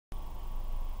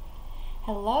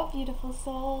Hello beautiful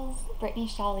souls, Brittany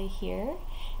Shawley here,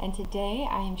 and today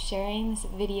I am sharing this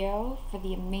video for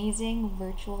the amazing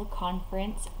virtual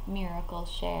conference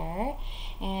MiracleShare,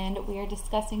 and we are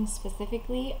discussing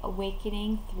specifically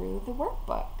awakening through the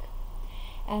workbook.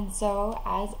 And so,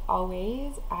 as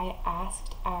always, I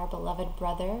asked our beloved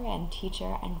brother and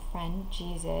teacher and friend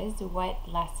Jesus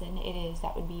what lesson it is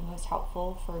that would be most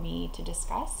helpful for me to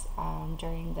discuss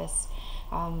during this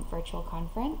virtual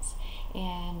conference.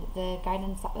 And the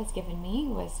guidance that was given me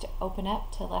was to open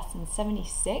up to lesson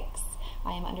 76,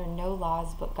 I am under no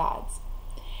laws but God's.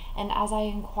 And as I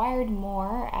inquired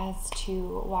more as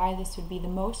to why this would be the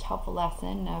most helpful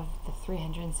lesson of the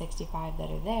 365 that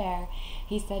are there,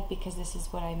 he said, because this is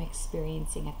what I'm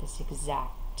experiencing at this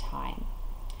exact time.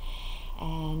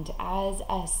 And as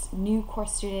us new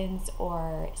course students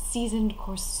or seasoned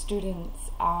course students,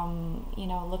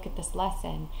 look at this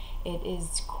lesson, it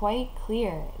is quite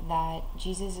clear that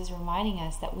Jesus is reminding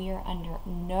us that we are under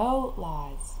no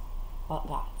laws but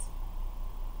God's.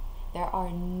 There are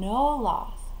no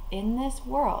laws in this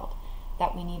world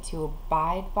that we need to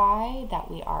abide by,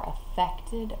 that we are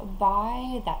affected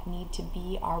by, that need to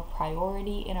be our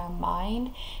priority in our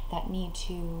mind, that need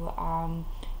to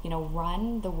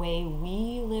run the way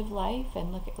we live life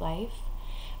and look at life.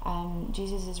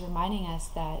 Jesus is reminding us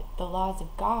that the laws of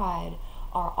God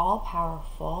are all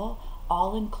powerful,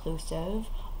 all inclusive,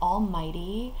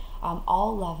 almighty,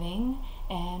 all loving,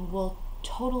 and will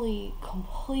totally,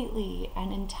 completely,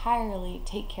 and entirely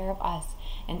take care of us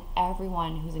and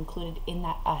everyone who's included in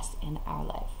that us in our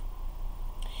life.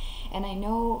 And I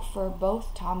know for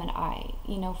both Tom and I,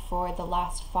 for the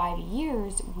last 5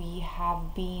 years, we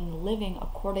have been living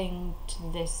according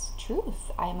to this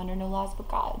truth. I am under no laws but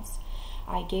God's.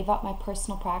 I gave up my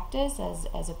personal practice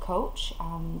as a coach,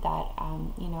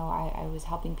 I was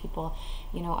helping people,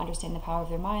 understand the power of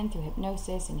their mind through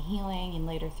hypnosis and healing, and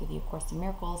later through the A Course in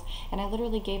Miracles. And I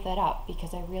literally gave that up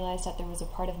because I realized that there was a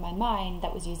part of my mind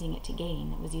that was using it to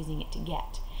gain, that was using it to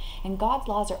get. And God's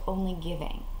laws are only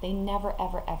giving. They never,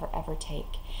 ever, ever, ever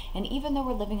take. And even though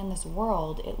we're living in this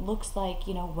world, it looks like,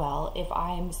 if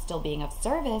I'm still being of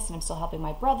service and I'm still helping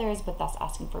my brothers, but that's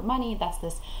asking for money, that's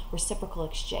this reciprocal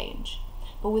exchange.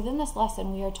 But within this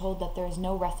lesson, we are told that there is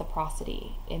no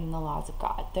reciprocity in the laws of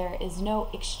God. There is no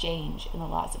exchange in the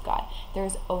laws of God. There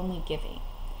is only giving.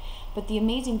 But the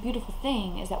amazing, beautiful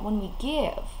thing is that when we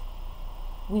give,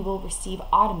 we will receive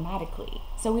automatically.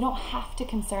 So we don't have to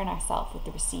concern ourselves with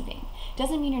the receiving.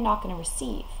 Doesn't mean you're not going to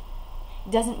receive. It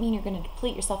doesn't mean you're going to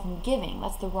deplete yourself in giving.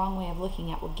 That's the wrong way of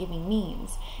looking at what giving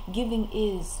means. Giving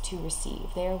is to receive.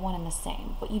 They are one and the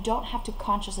same. But you don't have to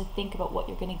consciously think about what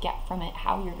you're going to get from it,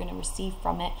 how you're going to receive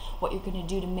from it, what you're going to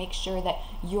do to make sure that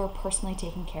you're personally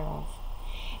taken care of.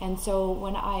 And so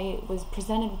when I was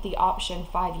presented with the option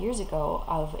 5 years ago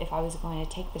of if I was going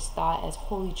to take this thought as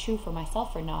wholly true for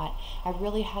myself or not, I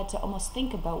really had to almost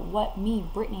think about what me,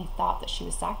 Brittany, thought that she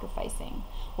was sacrificing,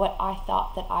 what I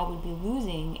thought that I would be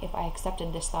losing if I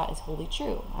accepted this thought as wholly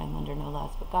true. I'm under no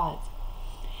laws but God's.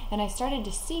 And I started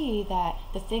to see that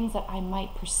the things that I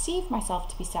might perceive myself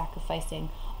to be sacrificing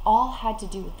all had to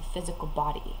do with the physical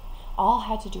body, all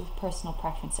had to do with personal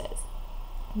preferences.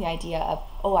 The idea of,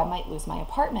 I might lose my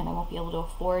apartment. I won't be able to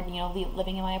afford,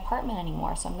 living in my apartment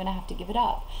anymore, so I'm going to have to give it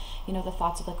up. The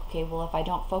thoughts of if I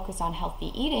don't focus on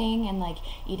healthy eating and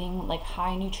eating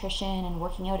high nutrition and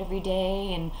working out every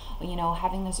day and,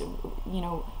 having this,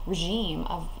 regime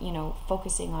of,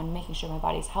 focusing on making sure my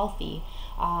body's healthy,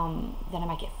 then I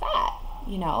might get fat.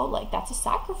 That's a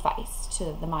sacrifice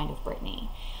to the mind of Brittany.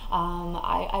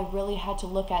 I really had to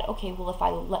look at, if I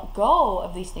let go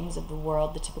of these things of the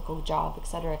world, the typical job,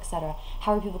 etc.,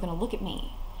 how are people going to look at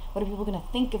me? What are people going to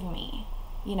think of me?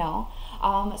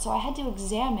 So I had to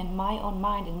examine my own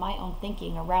mind and my own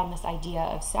thinking around this idea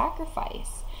of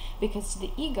sacrifice. Because to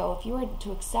the ego, if you were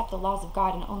to accept the laws of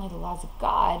God and only the laws of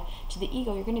God, to the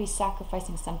ego, you're going to be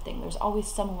sacrificing something. There's always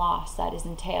some loss that is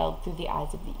entailed through the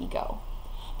eyes of the ego.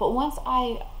 But once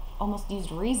I almost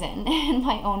used reason in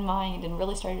my own mind and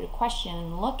really started to question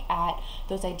and look at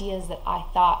those ideas that I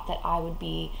thought that I would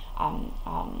be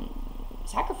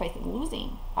sacrificing,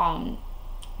 losing,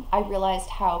 I realized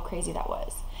how crazy that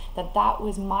was. That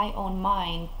was my own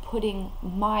mind putting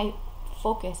my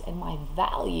focus and my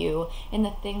value in the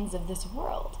things of this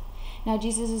world. Now,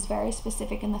 Jesus is very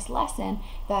specific in this lesson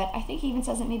that I think he even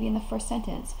says it maybe in the first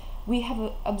sentence. We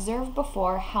have observed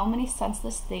before how many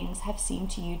senseless things have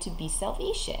seemed to you to be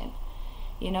salvation.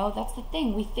 That's the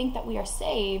thing. We think that we are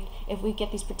saved if we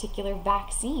get these particular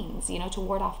vaccines, to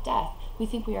ward off death. We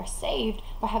think we are saved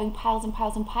by having piles and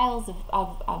piles and piles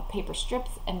of paper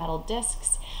strips and metal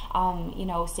discs,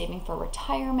 saving for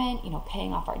retirement,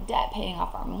 paying off our debt, paying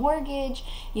off our mortgage.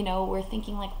 We're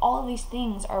thinking like all of these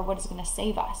things are what is going to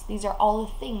save us. These are all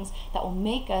the things that will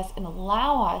make us and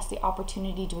allow us the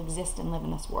opportunity to exist and live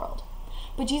in this world.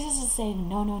 But Jesus is saying,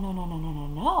 no, no, no, no, no, no, no,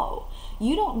 no.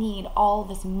 You don't need all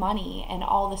this money and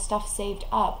all this stuff saved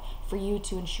up for you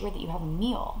to ensure that you have a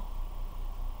meal.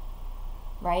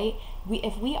 Right?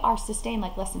 If we are sustained,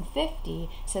 like lesson 50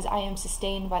 says, I am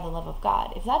sustained by the love of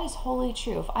God. If that is wholly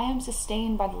true, if I am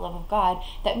sustained by the love of God,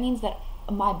 that means that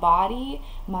my body,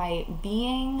 my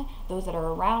being, those that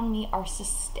are around me are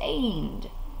sustained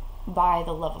by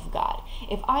the love of God.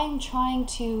 If I'm trying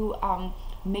to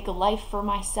make a life for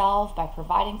myself by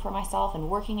providing for myself and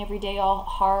working every day all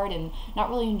hard and not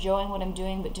really enjoying what I'm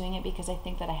doing, but doing it because I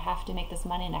think that I have to make this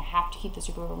money and I have to keep this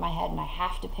roof over my head and I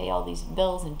have to pay all these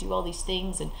bills and do all these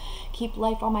things and keep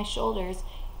life on my shoulders,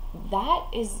 that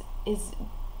is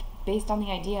based on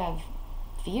the idea of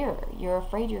fear. You're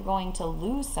afraid you're going to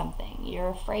lose something. You're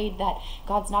afraid that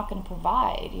God's not going to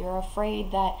provide. You're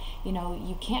afraid that,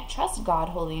 you can't trust God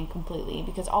wholly and completely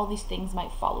because all these things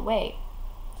might fall away.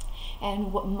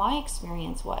 And what my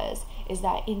experience is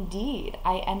that indeed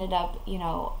I ended up,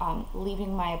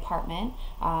 leaving my apartment,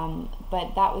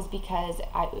 but that was because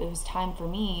it was time for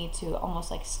me to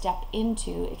almost like step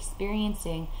into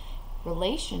experiencing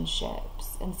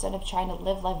relationships instead of trying to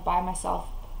live life by myself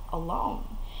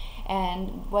alone.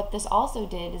 And what this also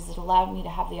did is it allowed me to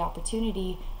have the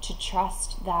opportunity to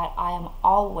trust that I am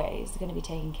always going to be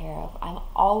taken care of. I'm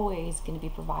always going to be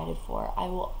provided for. I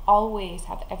will always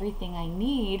have everything I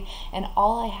need, and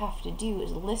all I have to do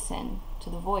is listen to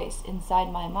the voice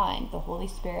inside my mind, the Holy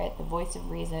Spirit, the voice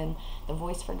of reason, the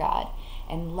voice for God,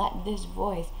 and let this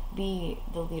voice be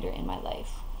the leader in my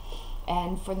life.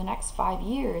 And for the next 5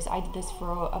 years, I did this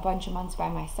for a bunch of months by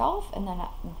myself, and then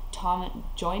Tom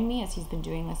joined me, as he's been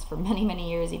doing this for many, many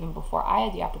years, even before I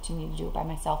had the opportunity to do it by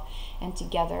myself. And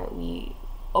together we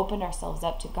opened ourselves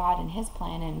up to God and His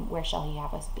plan, and where shall He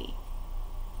have us be.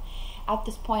 At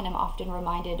this point, I'm often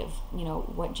reminded of,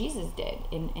 what Jesus did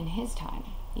in His time.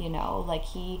 Like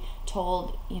He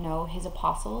told, His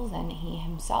apostles, and He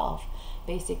Himself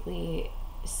basically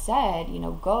said,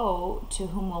 go to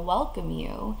whom will welcome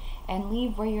you and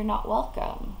leave where you're not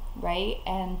welcome, right?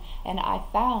 And I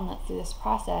found that through this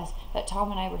process that Tom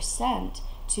and I were sent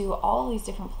to all these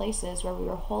different places where we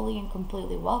were wholly and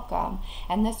completely welcome,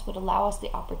 and this would allow us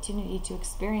the opportunity to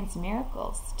experience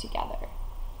miracles together.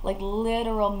 Like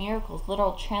literal miracles,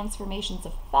 literal transformations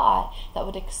of thought that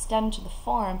would extend to the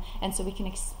form, and so we can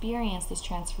experience these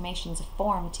transformations of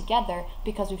form together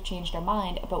because we've changed our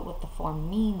mind about what the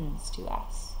form means to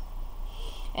us.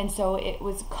 And so it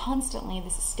was constantly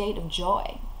this state of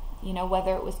joy,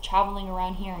 whether it was traveling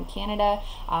around here in Canada,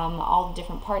 all the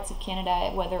different parts of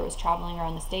Canada, whether it was traveling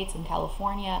around the States and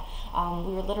California,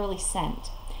 we were literally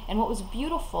sent. And what was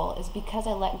beautiful is because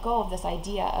I let go of this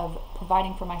idea of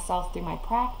providing for myself through my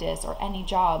practice or any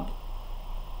job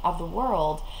of the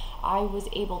world, I was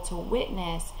able to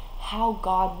witness how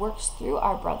God works through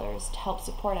our brothers to help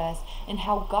support us, and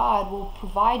how God will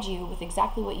provide you with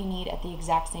exactly what you need at the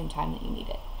exact same time that you need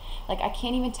it. Like, I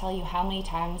can't even tell you how many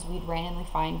times we'd randomly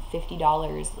find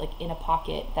 $50 like in a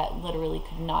pocket that literally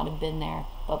could not have been there,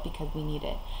 but because we need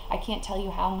it. I can't tell you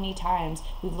how many times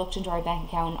we've looked into our bank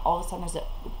account and all of a sudden there's a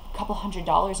couple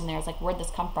 $100s in there. It's like, where'd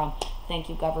this come from? Thank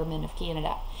you, government of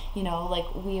Canada.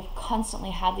 Like we have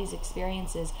constantly had these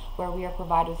experiences where we are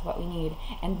provided with what we need.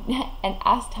 And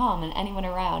ask Tom and anyone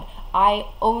around, I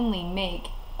only make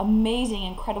amazing,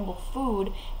 incredible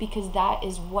food because that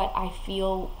is what I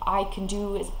feel I can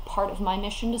do as part of my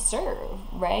mission to serve,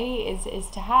 right? Is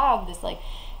to have this like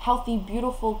healthy,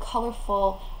 beautiful,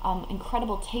 colorful,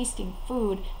 incredible tasting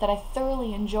food that I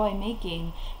thoroughly enjoy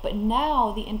making. But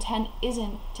now the intent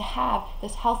isn't to have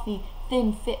this healthy,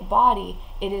 thin, fit body.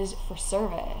 It is for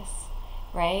service,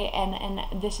 right?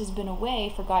 And this has been a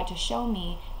way for God to show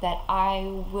me that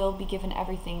I will be given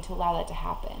everything to allow that to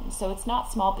happen. So it's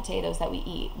not small potatoes that we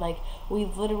eat. Like, we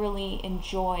literally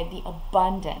enjoy the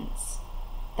abundance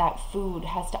that food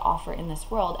has to offer in this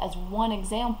world as one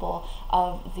example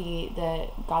of the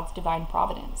God's divine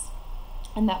providence.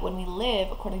 And that when we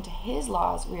live according to His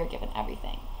laws, we are given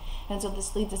everything. And so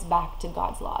this leads us back to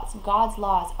God's laws. God's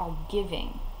laws are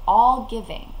giving, all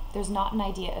giving. There's not an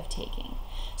idea of taking.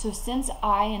 So since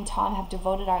I and Tom have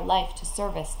devoted our life to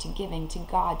service, to giving, to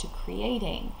God, to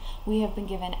creating, we have been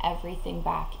given everything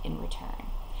back in return.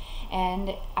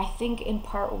 And I think in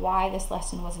part why this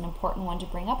lesson was an important one to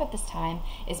bring up at this time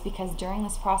is because during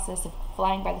this process of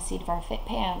flying by the seat of our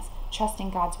pants, trusting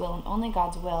God's will and only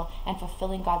God's will, and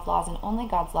fulfilling God's laws and only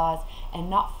God's laws, and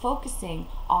not focusing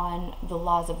on the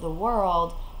laws of the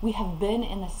world, we have been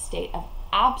in this state of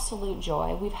absolute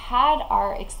joy. We've had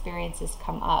our experiences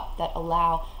come up that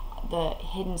allow the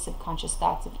hidden subconscious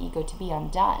thoughts of ego to be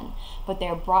undone, but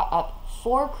they're brought up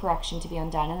for correction to be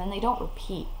undone, and then they don't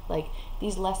repeat. Like,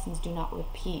 these lessons do not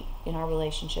repeat in our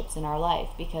relationships, in our life,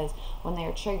 because when they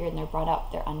are triggered and they're brought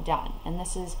up, they're undone. And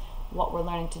this is what we're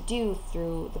learning to do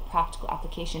through the practical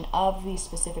application of these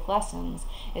specific lessons,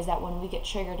 is that when we get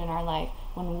triggered in our life,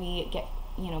 when we get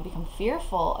become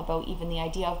fearful about even the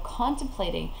idea of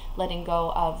contemplating letting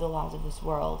go of the laws of this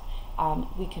world,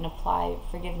 we can apply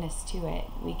forgiveness to it.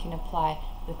 We can apply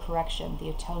the correction, the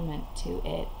atonement to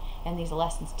it. And these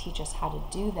lessons teach us how to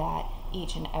do that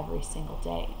each and every single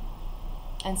day.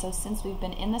 And so since we've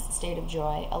been in this state of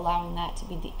joy, allowing that to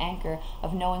be the anchor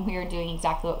of knowing we are doing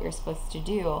exactly what we were supposed to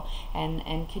do,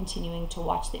 and continuing to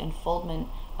watch the unfoldment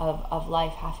of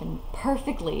life happen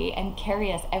perfectly and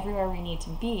carry us everywhere we need to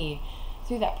be,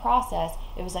 through that process,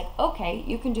 it was like, okay,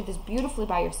 you can do this beautifully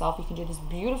by yourself, you can do this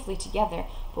beautifully together,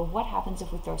 but what happens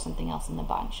if we throw something else in the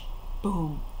bunch?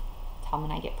 Boom, Tom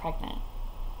and I get pregnant.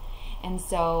 And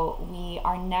so we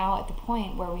are now at the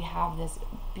point where we have this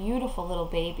beautiful little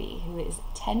baby who is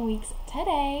 10 weeks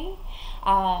today,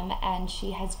 and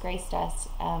she has graced us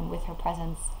with her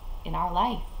presence in our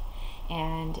life.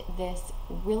 And this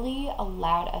really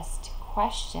allowed us to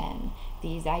question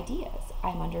these ideas.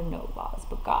 I'm under no laws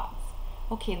but God's.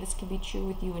 Okay, this could be true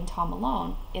with you and Tom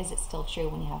alone. Is it still true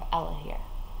when you have Ella here?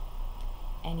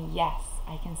 And yes,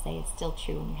 I can say it's still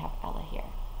true when you have Ella here.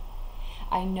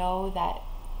 I know that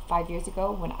 5 years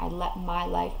ago, when I let my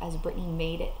life as Brittany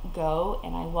made it go,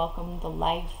 and I welcomed the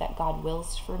life that God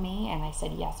wills for me, and I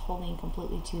said yes wholly and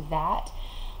completely to that,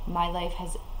 my life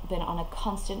has been on a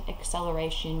constant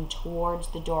acceleration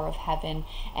towards the door of heaven,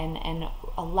 and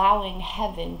allowing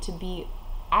heaven to be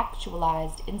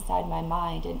actualized inside my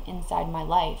mind and inside my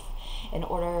life in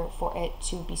order for it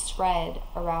to be spread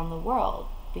around the world,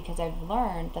 because I've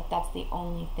learned that that's the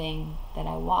only thing that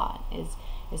I want is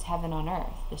heaven on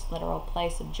earth, this literal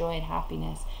place of joy and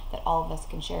happiness that all of us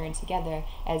can share in together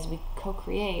as we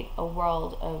co-create a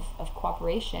world of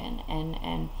cooperation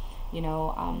and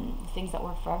things that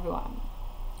work for everyone.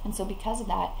 And so because of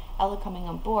that, Ella coming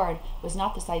on board was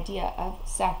not this idea of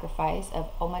sacrifice,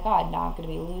 of, oh my God, now I'm going to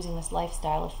be losing this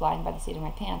lifestyle of flying by the seat of my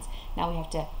pants. Now we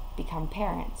have to become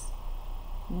parents.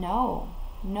 No,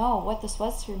 what this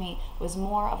was for me was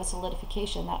more of a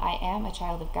solidification that I am a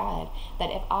child of God,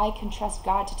 that if I can trust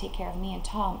God to take care of me and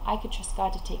Tom, I could trust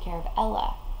God to take care of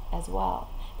Ella as well,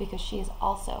 because she is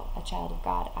also a child of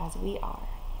God as we are.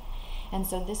 And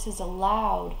so this has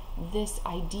allowed this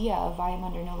idea of I am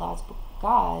under no laws but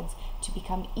God's to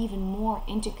become even more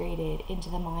integrated into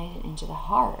the mind and into the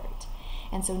heart.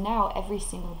 And so now every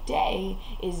single day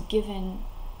is given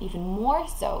even more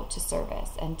so to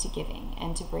service and to giving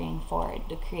and to bringing forward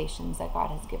the creations that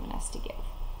God has given us to give.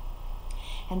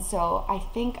 And so I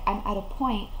think I'm at a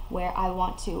point where I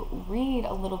want to read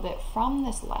a little bit from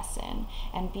this lesson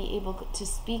and be able to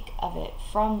speak of it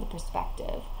from the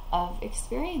perspective of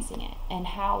experiencing it, and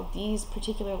how these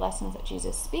particular lessons that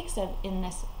Jesus speaks of in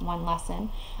this one lesson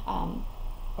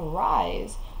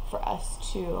arise for us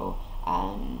to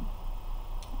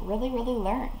really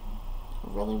learn.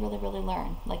 Really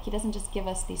learn. Like, he doesn't just give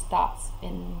us these thoughts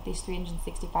in these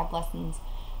 365 lessons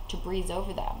to breeze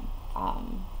over them.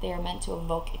 They are meant to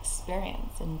evoke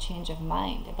experience and change of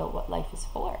mind about what life is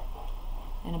for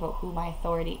and about who my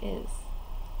authority is.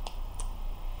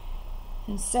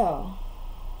 And so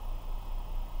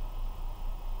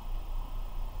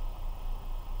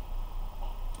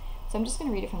I'm just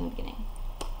going to read it from the beginning.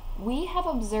 We have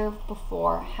observed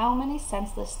before how many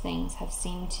senseless things have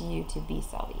seemed to you to be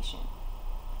salvation.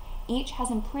 Each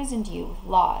has imprisoned you with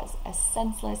laws as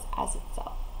senseless as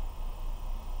itself.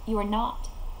 You are not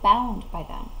bound by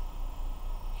them.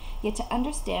 Yet to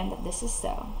understand that this is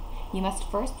so, you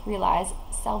must first realize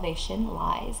salvation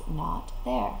lies not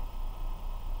there.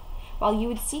 While you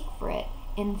would seek for it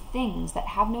in things that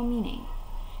have no meaning,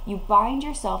 you bind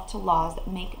yourself to laws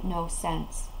that make no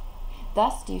sense.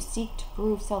 Thus do you seek to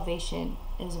prove salvation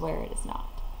is where it is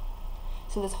not.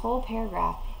 So this whole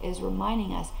paragraph is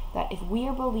reminding us that if we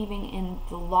are believing in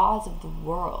the laws of the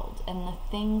world and the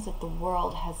things that the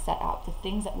world has set up, the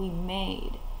things that we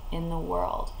made in the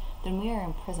world, then we are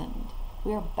imprisoned.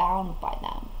 We are bound by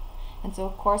them. And so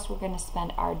of course we're going to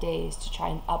spend our days to try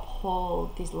and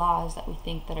uphold these laws that we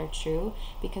think that are true,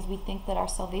 because we think that our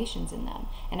salvation's in them.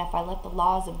 And if I let the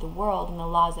laws of the world and the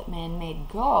laws that man made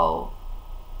go,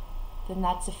 then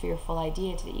that's a fearful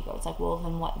idea to the ego. It's like, well,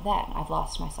 then what then? I've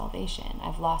lost my salvation.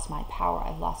 I've lost my power.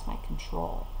 I've lost my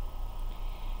control.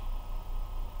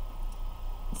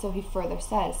 So he further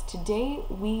says, today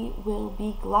we will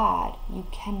be glad you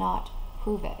cannot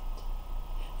prove it.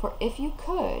 For if you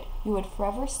could, you would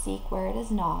forever seek where it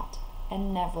is not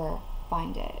and never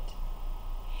find it.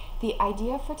 The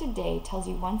idea for today tells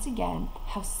you once again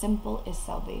how simple is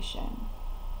salvation.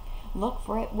 Look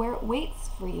for it where it waits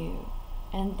for you,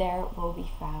 and there it will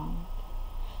be found.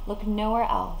 Look nowhere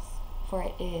else, for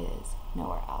it is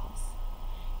nowhere else.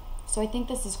 So I think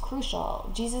this is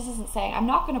crucial. Jesus isn't saying, I'm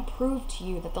not going to prove to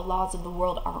you that the laws of the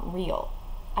world aren't real.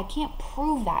 I can't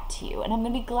prove that to you, and I'm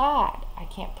going to be glad I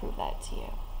can't prove that to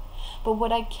you. But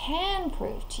what I can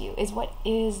prove to you is what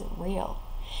is real.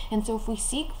 And so if we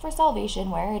seek for salvation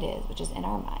where it is, which is in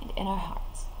our mind, in our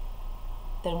hearts,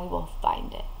 then we will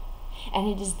find it. And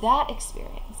it is that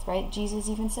experience, right? Jesus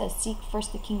even says, seek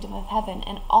first the kingdom of heaven,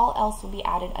 and all else will be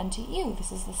added unto you.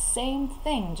 This is the same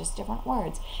thing, just different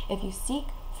words. If you seek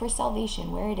for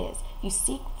salvation where it is, you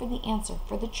seek for the answer,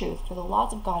 for the truth, for the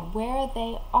laws of God where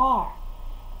they are,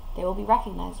 they will be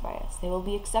recognized by us. They will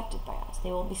be accepted by us.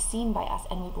 They will be seen by us,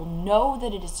 and we will know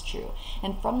that it is true.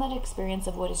 And from that experience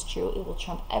of what is true, it will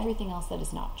trump everything else that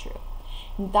is not true.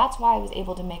 And that's why I was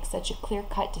able to make such a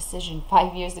clear-cut decision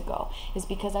 5 years ago, is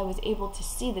because I was able to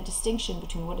see the distinction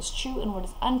between what is true and what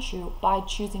is untrue by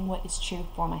choosing what is true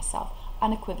for myself,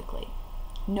 unequivocally.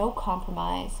 No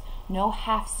compromise, no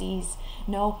half-seas,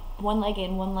 no one leg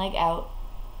in, one leg out,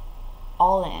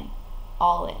 all in,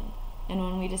 all in. And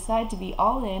when we decide to be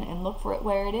all in and look for it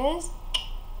where it is,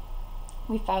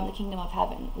 we found the kingdom of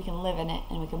heaven. We can live in it,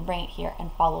 and we can bring it here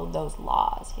and follow those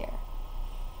laws here.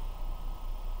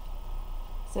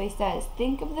 So he says,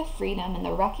 think of the freedom and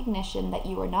the recognition that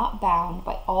you are not bound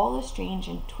by all the strange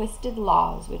and twisted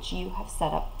laws which you have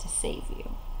set up to save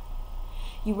you.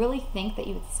 You really think that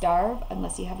you would starve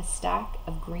unless you have a stack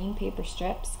of green paper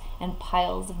strips and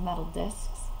piles of metal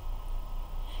discs?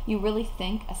 You really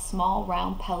think a small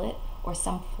round pellet or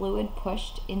some fluid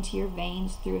pushed into your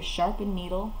veins through a sharpened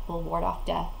needle will ward off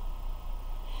death?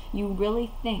 You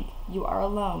really think you are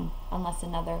alone unless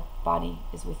another body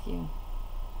is with you?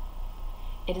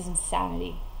 It is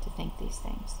insanity to think these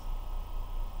things.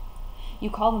 You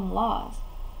call them laws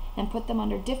and put them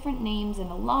under different names in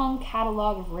a long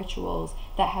catalog of rituals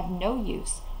that have no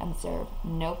use and serve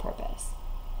no purpose.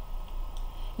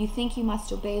 You think you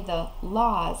must obey the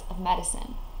laws of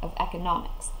medicine, of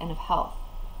economics, and of health.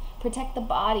 Protect the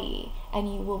body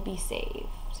and you will be saved.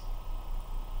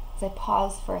 As I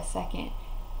pause for a second,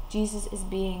 Jesus is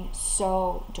being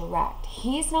so direct.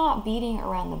 He's not beating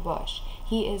around the bush.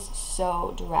 He is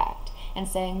so direct and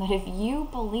saying that if you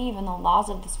believe in the laws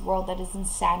of this world, that is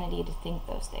insanity to think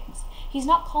those things. He's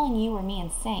not calling you or me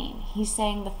insane. He's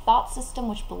saying the thought system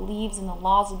which believes in the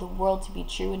laws of the world to be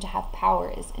true and to have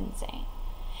power is insane.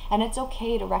 And it's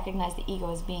okay to recognize the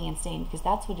ego as being insane, because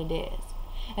that's what it is.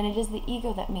 And it is the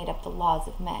ego that made up the laws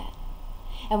of man.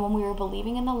 And when we are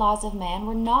believing in the laws of man,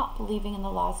 we're not believing in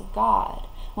the laws of God.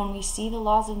 When we see the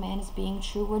laws of man as being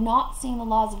true, we're not seeing the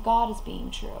laws of God as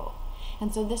being true.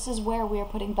 And so this is where we are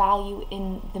putting value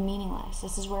in the meaningless.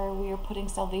 This is where we are putting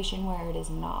salvation where it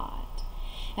is not.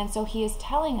 And so he is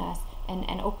telling us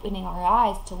and opening our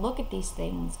eyes to look at these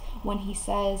things when he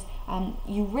says,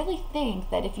 you really think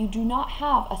that if you do not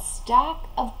have a stack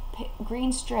of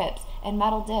green strips and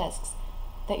metal discs,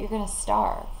 that you're going to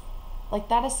starve. Like,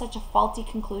 that is such a faulty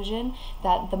conclusion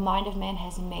that the mind of man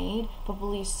has made, but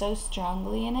believes so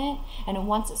strongly in it. And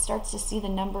once it starts to see the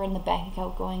number in the bank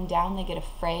account going down, they get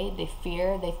afraid, they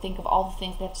fear, they think of all the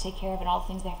things they have to take care of and all the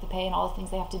things they have to pay and all the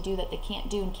things they have to do that they can't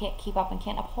do and can't keep up and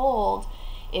can't uphold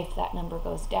if that number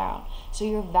goes down. So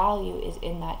your value is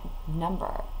in that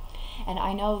number. And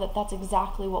I know that that's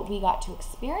exactly what we got to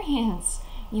experience,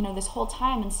 this whole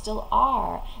time, and still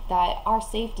are, that our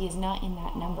safety is not in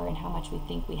that number and how much we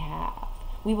think we have.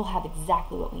 We will have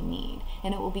exactly what we need,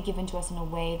 and it will be given to us in a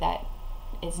way that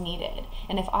is needed.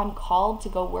 And if I'm called to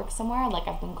go work somewhere, like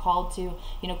I've been called to,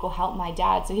 go help my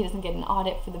dad so he doesn't get an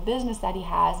audit for the business that he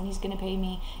has, and he's going to pay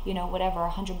me, whatever,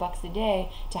 $100 a day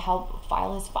to help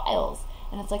file his files.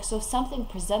 And it's like, so if something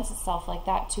presents itself like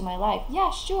that to my life,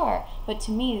 yeah, sure. But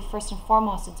to me, first and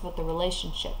foremost, it's about the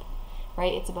relationship.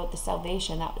 Right? It's about the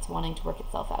salvation that it's wanting to work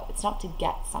itself out. It's not to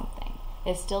get something.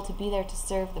 It's still to be there to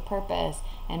serve the purpose.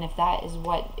 And if that is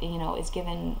what, is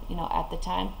given, at the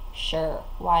time, sure,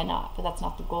 why not? But that's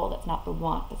not the goal. That's not the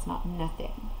want. That's not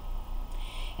nothing.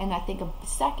 And I think a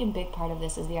second big part of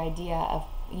this is the idea of,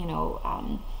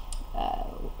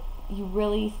 you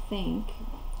really think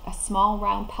a small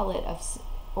round pellet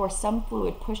or some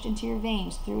fluid pushed into your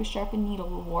veins through a sharpened needle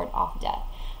will ward off death.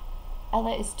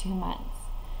 Ella is 2 months.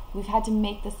 We've had to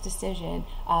make this decision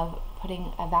of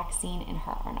putting a vaccine in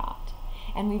her or not.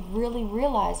 And we've really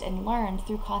realized and learned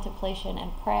through contemplation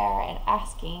and prayer and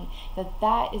asking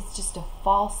that is just a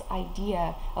false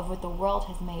idea of what the world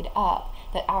has made up,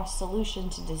 that our solution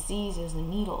to disease is the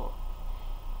needle.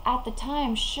 At the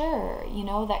time, sure,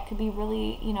 that could be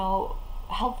really,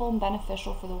 helpful and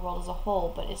beneficial for the world as a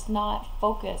whole, but it's not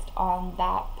focused on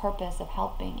that purpose of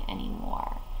helping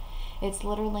anymore. It's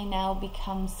literally now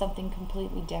become something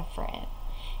completely different.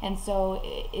 And so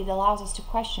it allows us to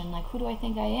question, like, who do I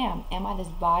think I am? Am I this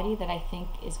body that I think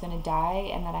is going to die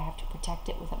and that I have to protect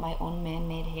it with my own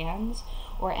man-made hands?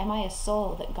 Or am I a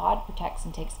soul that God protects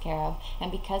and takes care of?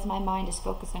 And because my mind is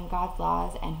focused on God's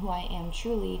laws and who I am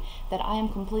truly, that I am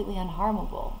completely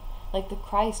unharmable. Like the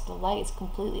Christ, the light, is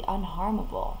completely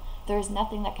unharmable. There is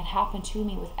nothing that can happen to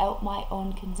me without my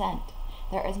own consent.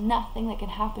 There is nothing that can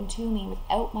happen to me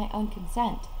without my own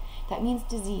consent. That means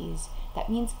disease. That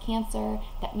means cancer.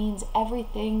 That means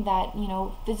everything that,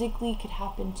 physically could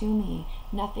happen to me.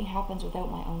 Nothing happens without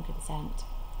my own consent.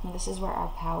 And this is where our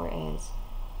power is.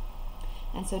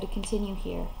 And so to continue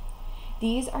here,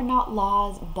 these are not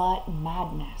laws but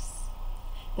madness.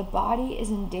 The body is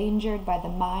endangered by the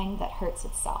mind that hurts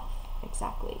itself.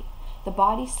 Exactly. The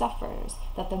body suffers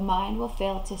that the mind will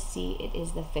fail to see it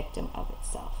is the victim of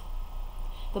itself.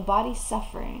 The body's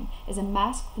suffering is a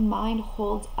mask the mind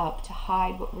holds up to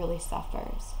hide what really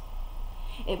suffers.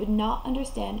 It would not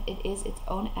understand it is its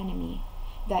own enemy,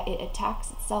 that it attacks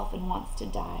itself and wants to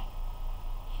die.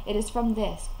 It is from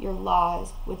this your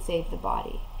laws would save the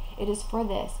body. It is for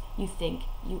this you think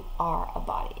you are a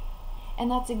body.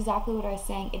 And that's exactly what I was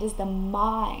saying. It is the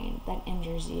mind that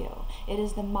injures you. It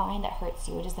is the mind that hurts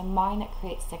you. It is the mind that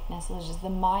creates sickness. It is the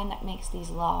mind that makes these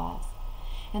laws.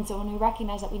 And so when we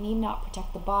recognize that we need not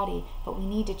protect the body, but we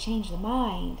need to change the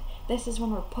mind, this is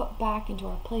when we're put back into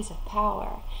our place of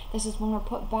power. This is when we're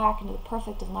put back into the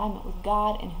perfect alignment with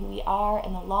God and who we are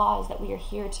and the laws that we are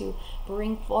here to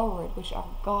bring forward, which are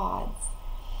God's.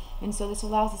 And so this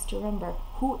allows us to remember,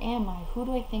 who am I? Who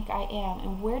do I think I am?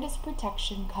 And where does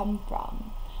protection come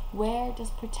from? Where does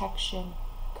protection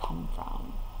come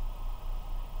from?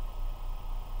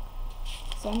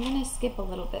 So I'm going to skip a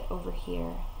little bit over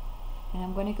here. And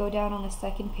I'm going to go down on the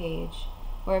second page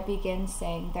where it begins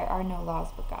saying, there are no laws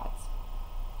but God's.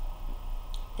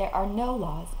 There are no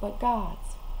laws but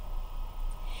God's.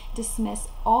 Dismiss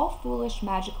all foolish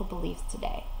magical beliefs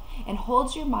today and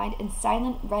hold your mind in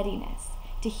silent readiness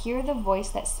to hear the voice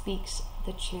that speaks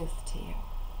the truth to you.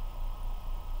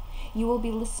 You will be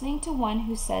listening to one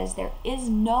who says there is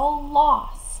no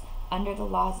loss under the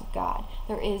laws of God.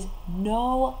 There is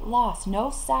no loss,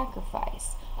 no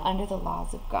sacrifice under the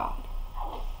laws of God.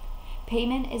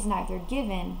 Payment is neither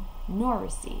given nor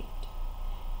received.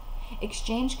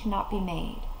 Exchange cannot be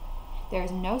made. There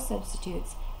is no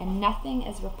substitutes, and nothing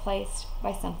is replaced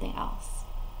by something else.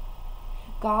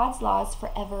 God's laws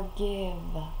forever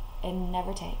give and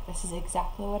never take. This is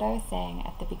exactly what I was saying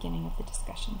at the beginning of the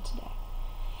discussion today.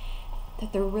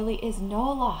 That there really is no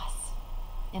loss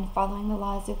in following the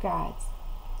laws of God,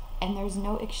 and there's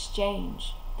no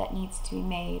exchange that needs to be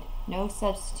made, no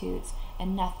substitutes,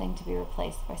 and nothing to be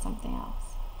replaced by something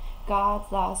else.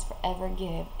 God's laws forever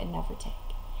give and never take.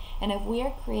 And if we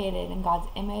are created in God's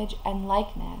image and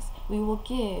likeness, we will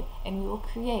give and we will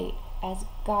create as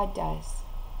God does.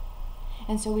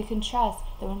 And so we can trust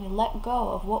that when we let go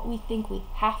of what we think we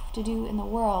have to do in the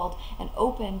world and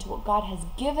open to what God has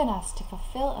given us to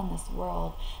fulfill in this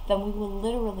world, then we will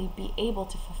literally be able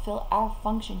to fulfill our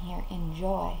function here in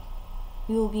joy.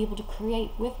 We will be able to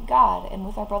create with God and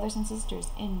with our brothers and sisters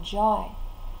in joy.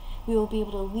 We will be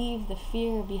able to leave the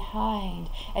fear behind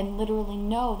and literally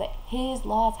know that His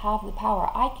laws have the power.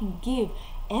 I can give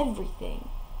everything.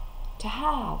 To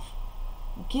have,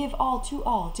 give all,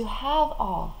 to have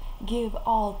all, give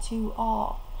all to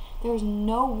all. There's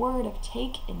no word of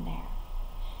take in there.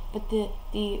 But the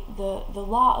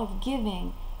law of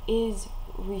giving is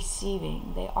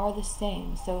receiving. They are the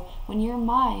same. So when your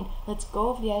mind lets go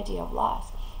of the idea of loss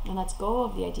and lets go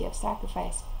of the idea of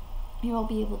sacrifice, you will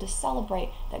be able to celebrate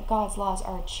that God's laws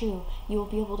are true. You will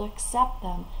be able to accept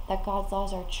them, that God's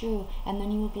laws are true, and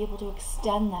then you will be able to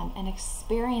extend them and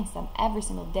experience them every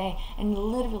single day and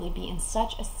literally be in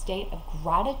such a state of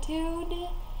gratitude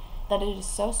that it is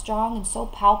so strong and so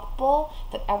palpable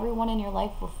that everyone in your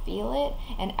life will feel it,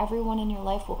 and everyone in your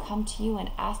life will come to you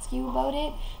and ask you about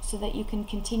it, so that you can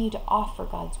continue to offer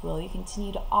God's will, you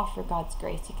continue to offer God's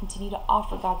grace, you continue to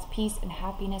offer God's peace and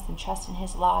happiness and trust in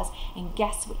His laws, and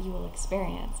guess what you will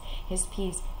experience? His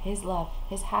peace, His love,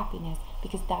 His happiness,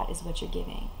 because that is what you're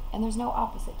giving. And there's no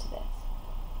opposite to this.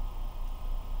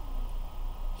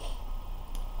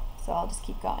 So I'll just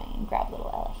keep going and grab little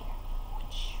Ella here.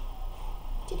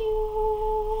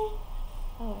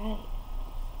 Alright,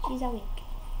 she's awake.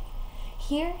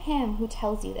 Hear him who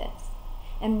tells you this,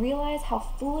 and realize how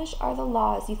foolish are the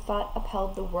laws you thought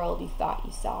upheld the world you thought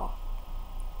you saw.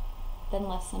 Then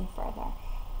listen further.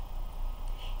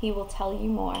 He will tell you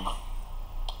more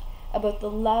about the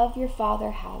love your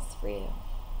Father has for you,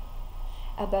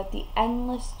 about the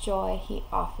endless joy He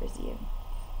offers you,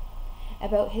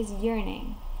 about His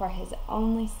yearning for His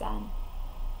only Son,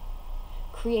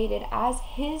 created as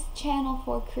His channel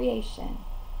for creation,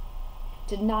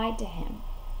 denied to Him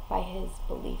by His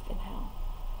belief in hell.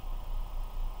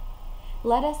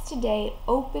 Let us today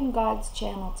open God's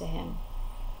channel to Him,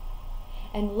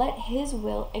 and let His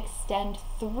will extend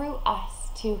through us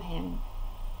to Him.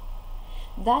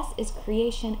 Thus is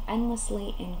creation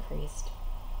endlessly increased.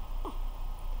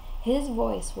 His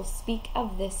voice will speak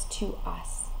of this to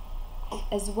us,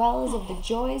 as well as of the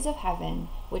joys of heaven,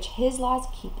 which His laws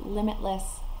keep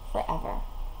limitless forever.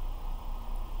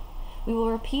 We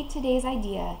will repeat today's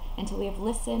idea until we have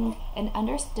listened and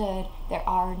understood there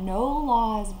are no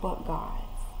laws but God's.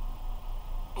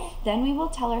 Then we will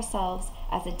tell ourselves,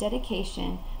 as a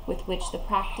dedication with which the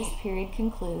practice period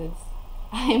concludes,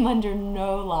 I am under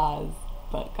no laws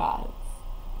but God's.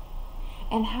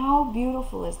 And how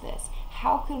beautiful is this?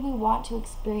 How could we want to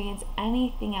experience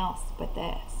anything else but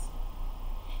this?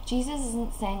 Jesus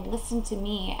isn't saying, listen to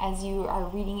me as you are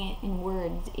reading it in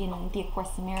words in the A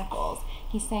Course in Miracles.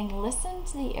 He's saying, listen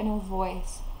to the inner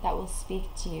voice that will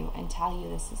speak to you and tell you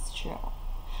this is true.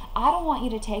 I don't want you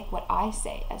to take what I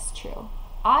say as true.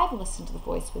 I've listened to the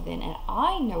voice within, and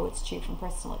I know it's true from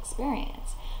personal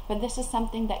experience. But this is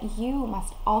something that you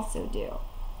must also do.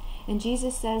 And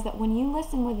Jesus says that when you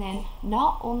listen within,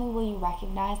 not only will you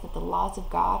recognize that the laws of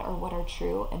God are what are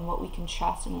true and what we can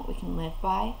trust and what we can live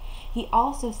by, He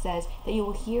also says that you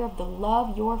will hear of the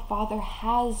love your Father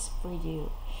has for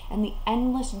you and the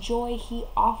endless joy He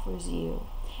offers you,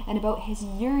 and about His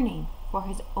yearning for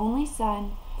His only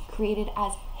Son, created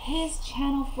as His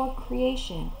channel for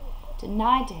creation,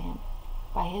 denied to Him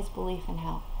by His belief in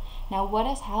hell. Now, what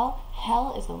is hell?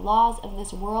 Hell is the laws of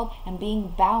this world and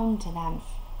being bound to them.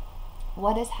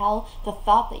 What is hell? The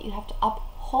thought that you have to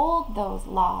uphold those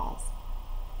laws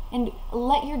and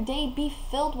let your day be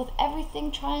filled with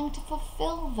everything trying to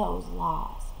fulfill those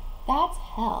laws. That's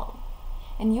hell.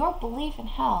 And your belief in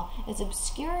hell is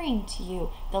obscuring to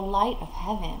you the light of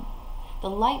heaven. The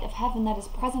light of heaven that is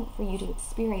present for you to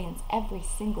experience every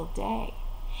single day.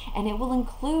 And it will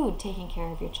include taking care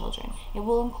of your children. It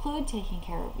will include taking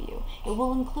care of you. It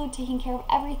will include taking care of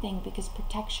everything, because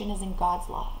protection is in God's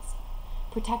laws.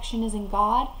 Protection is in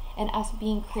God and us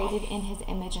being created in His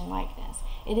image and likeness.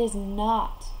 It is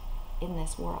not in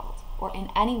this world, or in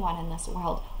anyone in this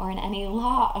world, or in any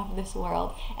law of this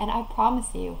world. And I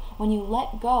promise you, when you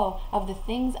let go of the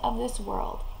things of this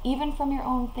world, even from your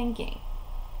own thinking,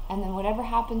 and then whatever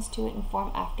happens to it in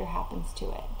form after happens to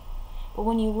it. But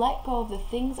when you let go of the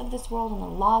things of this world and the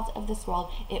laws of this world,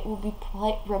 it will be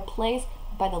replaced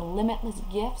by the limitless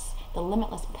gifts, the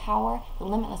limitless power, the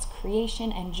limitless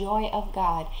creation and joy of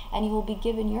God. And you will be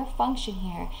given your function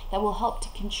here that will help to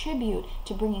contribute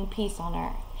to bringing peace on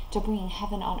earth, to bringing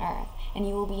heaven on earth. And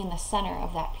you will be in the center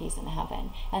of that peace in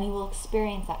heaven. And you will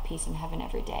experience that peace in heaven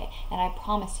every day. And I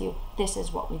promise you, this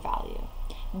is what we value.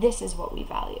 This is what we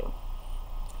value.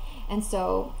 And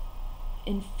so,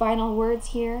 in final words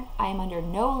here, I am under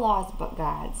no laws but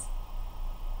God's.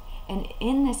 And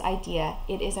in this idea,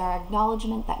 it is our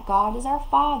acknowledgement that God is our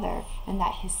Father and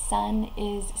that His Son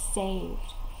is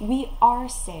saved. We are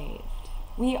saved.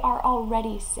 We are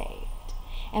already saved.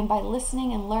 And by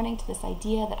listening and learning to this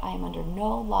idea that I am under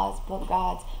no laws but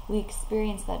God's, we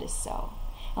experience that is so.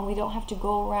 And we don't have to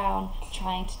go around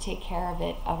trying to take care of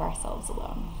it of ourselves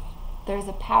alone. There's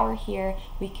a power here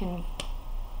we can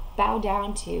bow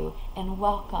down to and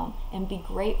welcome and be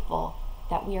grateful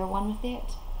that we are one with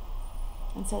it.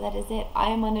 And so that is it. I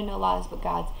am under no laws but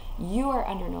God's. You are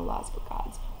under no laws but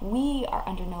God's. We are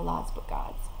under no laws but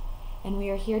God's. And we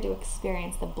are here to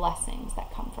experience the blessings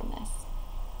that come from this.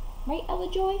 Right, Ella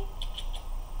Joy?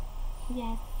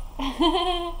 Yes.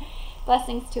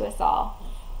 Blessings to us all.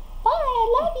 Bye,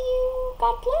 I love you.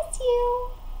 God bless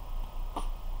you.